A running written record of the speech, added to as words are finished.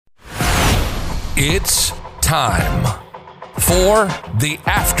It's time for the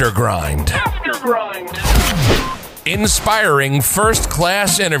Aftergrind. Inspiring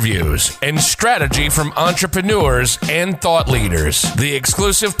first-class interviews and strategy from entrepreneurs and thought leaders. The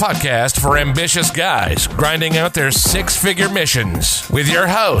exclusive podcast for ambitious guys grinding out their six-figure missions. With your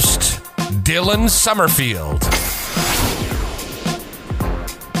host, Dylan Summerfield.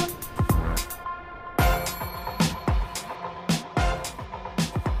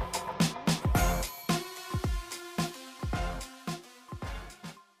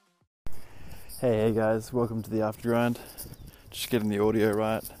 Hey guys, welcome to the Aftergrind. Just getting the audio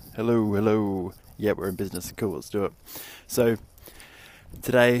right. Hello. Yeah, we're in business. Cool, let's do it. So,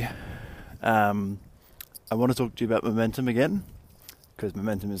 today, I want to talk to you about momentum again, because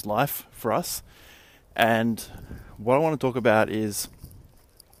momentum is life for us. And what I want to talk about is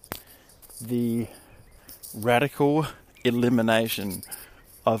the radical elimination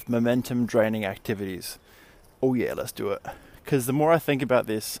of momentum draining activities. Oh yeah, let's do it. Because the more I think about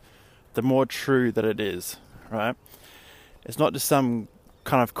this, the more true that it is, right? It's not just some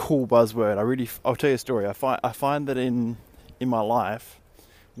kind of cool buzzword. I'll tell you a story. I find that in my life,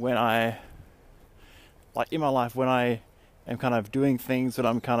 when I am kind of doing things that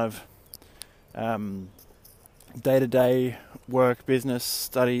I'm kind of day-to-day work, business,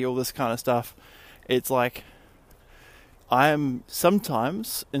 study, all this kind of stuff, it's like I am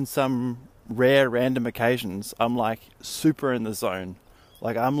sometimes, in some rare random occasions, I'm like super in the zone.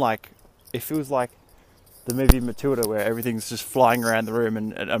 Like it feels like the movie Matilda, where everything's just flying around the room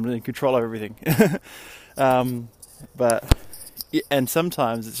and I'm in control of everything. And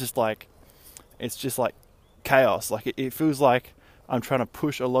sometimes it's just like chaos. Like it feels like I'm trying to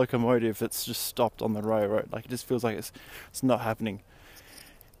push a locomotive that's just stopped on the railroad. Like it just feels like it's not happening.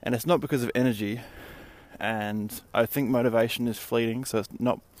 And it's not because of energy. And I think motivation is fleeting, so it's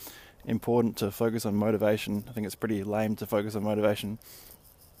not important to focus on motivation. I think it's pretty lame to focus on motivation.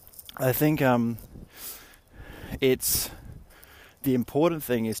 I think it's the important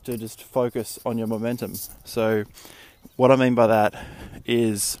thing is to just focus on your momentum. So what I mean by that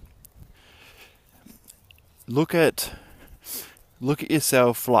is look at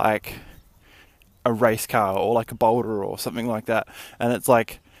yourself like a race car or like a boulder or something like that. And it's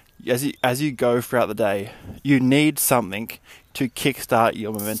like as you go throughout the day, you need something to kickstart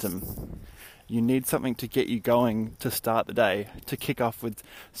your momentum. You need something to get you going to start the day, to kick off with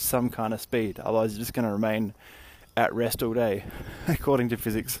some kind of speed. Otherwise, you're just going to remain at rest all day, according to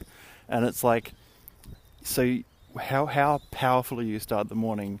physics. And it's like, so how powerfully you start the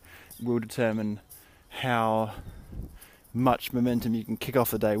morning will determine how much momentum you can kick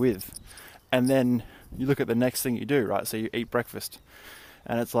off the day with. And then you look at the next thing you do, right? So you eat breakfast.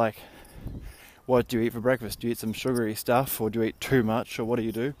 And it's like, what do you eat for breakfast? Do you eat some sugary stuff, or do you eat too much, or what do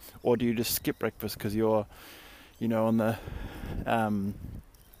you do? Or do you just skip breakfast because you're, on the,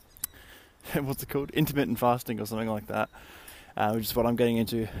 what's it called? Intermittent fasting or something like that, which is what I'm getting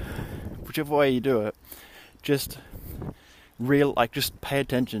into. Whichever way you do it, just pay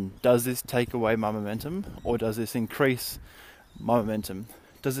attention. Does this take away my momentum, or does this increase my momentum?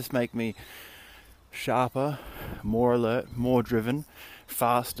 Does this make me sharper, more alert, more driven,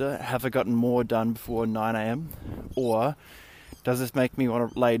 faster? Have I gotten more done before 9 a.m? Or does this make me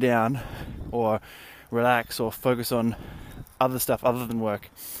want to lay down or relax or focus on other stuff other than work?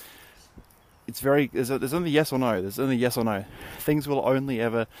 There's only yes or no. There's only yes or no. Things will only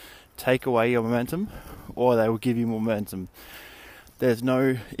ever take away your momentum, or they will give you more momentum. There's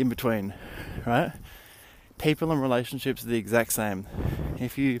no in between, right? People and relationships are the exact same.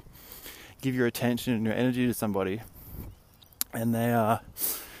 If you give your attention and your energy to somebody, and they are,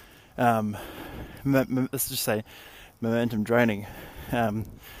 let's just say, momentum draining,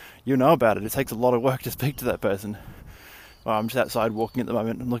 you know about it. It takes a lot of work to speak to that person. Well, I'm just outside walking at the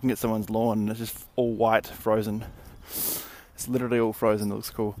moment. I'm looking at someone's lawn, and it's just all white, frozen. It's literally all frozen. It looks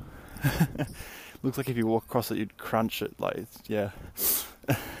cool. Looks like if you walk across it, you'd crunch it.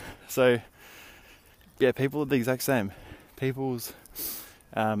 So, yeah, people are the exact same. People's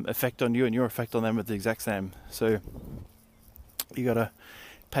effect on you and your effect on them are the exact same. So you got to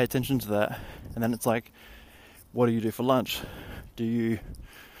pay attention to that. And then it's like, what do you do for lunch? Do you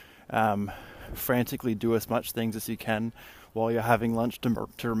frantically do as much things as you can while you're having lunch to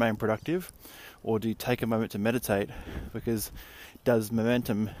remain productive? Or do you take a moment to meditate? Because does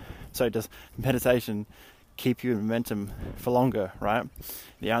meditation keep you in momentum for longer, right?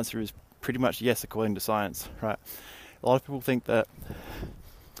 The answer is pretty much yes, according to science, right? A lot of people think that,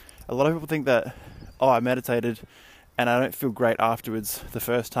 oh, I meditated and I don't feel great afterwards the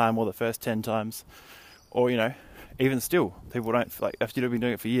first time or the first 10 times. Or, even still, people don't, after you've been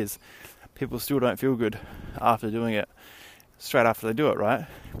doing it for years, people still don't feel good after doing it, straight after they do it, right?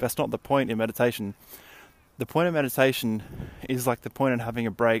 That's not the point in meditation. The point of meditation is like the point in having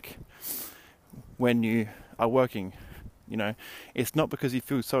a break when you are working. You know, it's not because you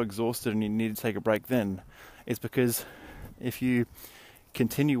feel so exhausted and you need to take a break then. It's because if you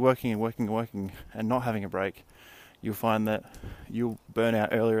continue working and working and working and not having a break, you'll find that you'll burn out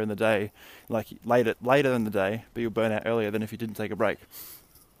earlier in the day, like later in the day, but you'll burn out earlier than if you didn't take a break.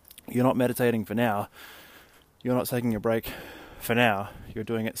 You're not meditating for now. You're not taking a break for now. You're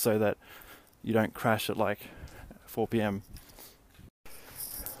doing it so that you don't crash at like 4 p.m.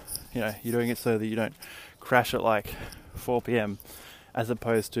 You know, you're doing it so that you don't crash at like 4 p.m. as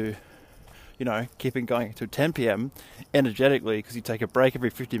opposed to, you know, keeping going until 10 p.m. energetically, because you take a break every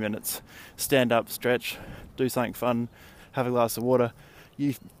 50 minutes, stand up, stretch, do something fun, have a glass of water.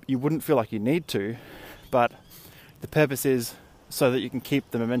 You wouldn't feel like you need to, but the purpose is so that you can keep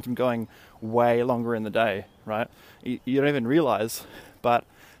the momentum going way longer in the day, right? You don't even realize, but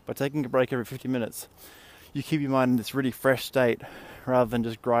by taking a break every 50 minutes, you keep your mind in this really fresh state rather than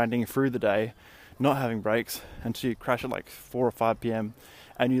just grinding through the day, not having breaks until you crash at like 4 or 5 p.m.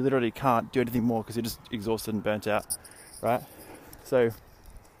 and you literally can't do anything more because you're just exhausted and burnt out, right? So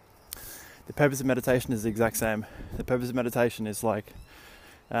the purpose of meditation is the exact same. The purpose of meditation is like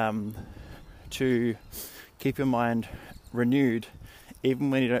to keep your mind renewed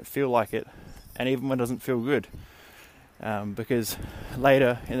even when you don't feel like it and even when it doesn't feel good, because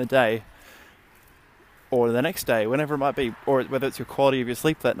later in the day or the next day, whenever it might be, or whether it's your quality of your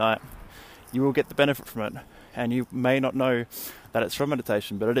sleep that night, you will get the benefit from it, and you may not know that it's from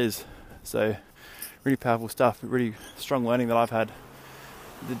meditation, but it is. So really powerful stuff, really strong learning that I've had.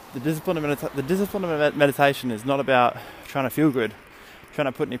 The discipline of meditation is not about trying to feel good, trying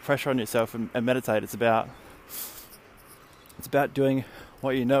to put any pressure on yourself and meditate. It's about doing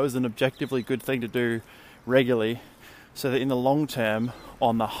what you know is an objectively good thing to do regularly, so that in the long term,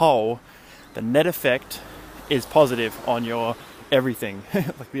 on the whole, the net effect is positive on your everything,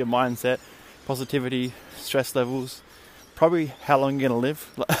 like your mindset, positivity, stress levels, probably how long you're going to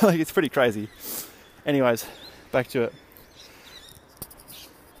live. Like, it's pretty crazy. Anyways, back to it.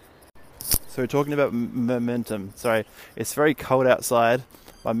 So we're talking about momentum. Sorry, it's very cold outside.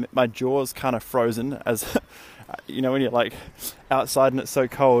 My jaw's kind of frozen, as you know, when you're like outside and it's so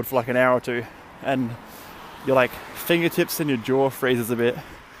cold for like an hour or two, and your like fingertips and your jaw freezes a bit,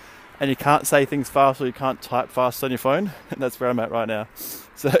 and you can't say things fast or you can't type fast on your phone. And that's where I'm at right now.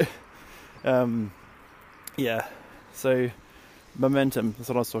 So, yeah. So momentum, that's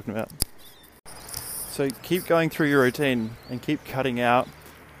what I was talking about. So keep going through your routine and keep cutting out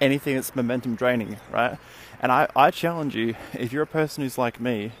anything that's momentum draining, right? And I challenge you, if you're a person who's like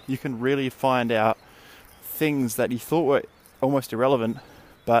me, you can really find out things that you thought were almost irrelevant,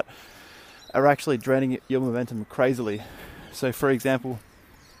 but are actually draining your momentum crazily. So for example,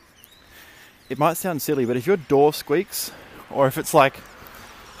 it might sound silly, but if your door squeaks, or if it's like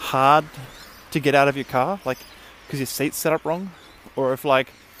hard to get out of your car, like because your seat's set up wrong, or if like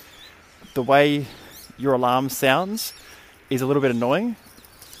the way your alarm sounds is a little bit annoying,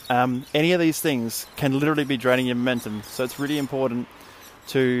 any of these things can literally be draining your momentum. So it's really important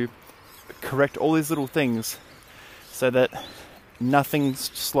to correct all these little things so that nothing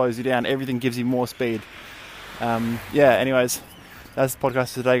slows you down. Everything gives you more speed. Anyways, that's the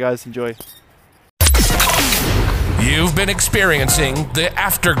podcast today, guys. Enjoy. You've been experiencing the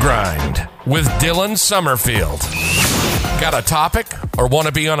After Grind with Dylan Summerfield. Got a topic or want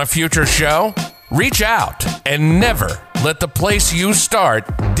to be on a future show? Reach out and never let the place you start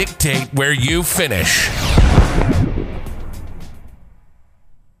dictate where you finish.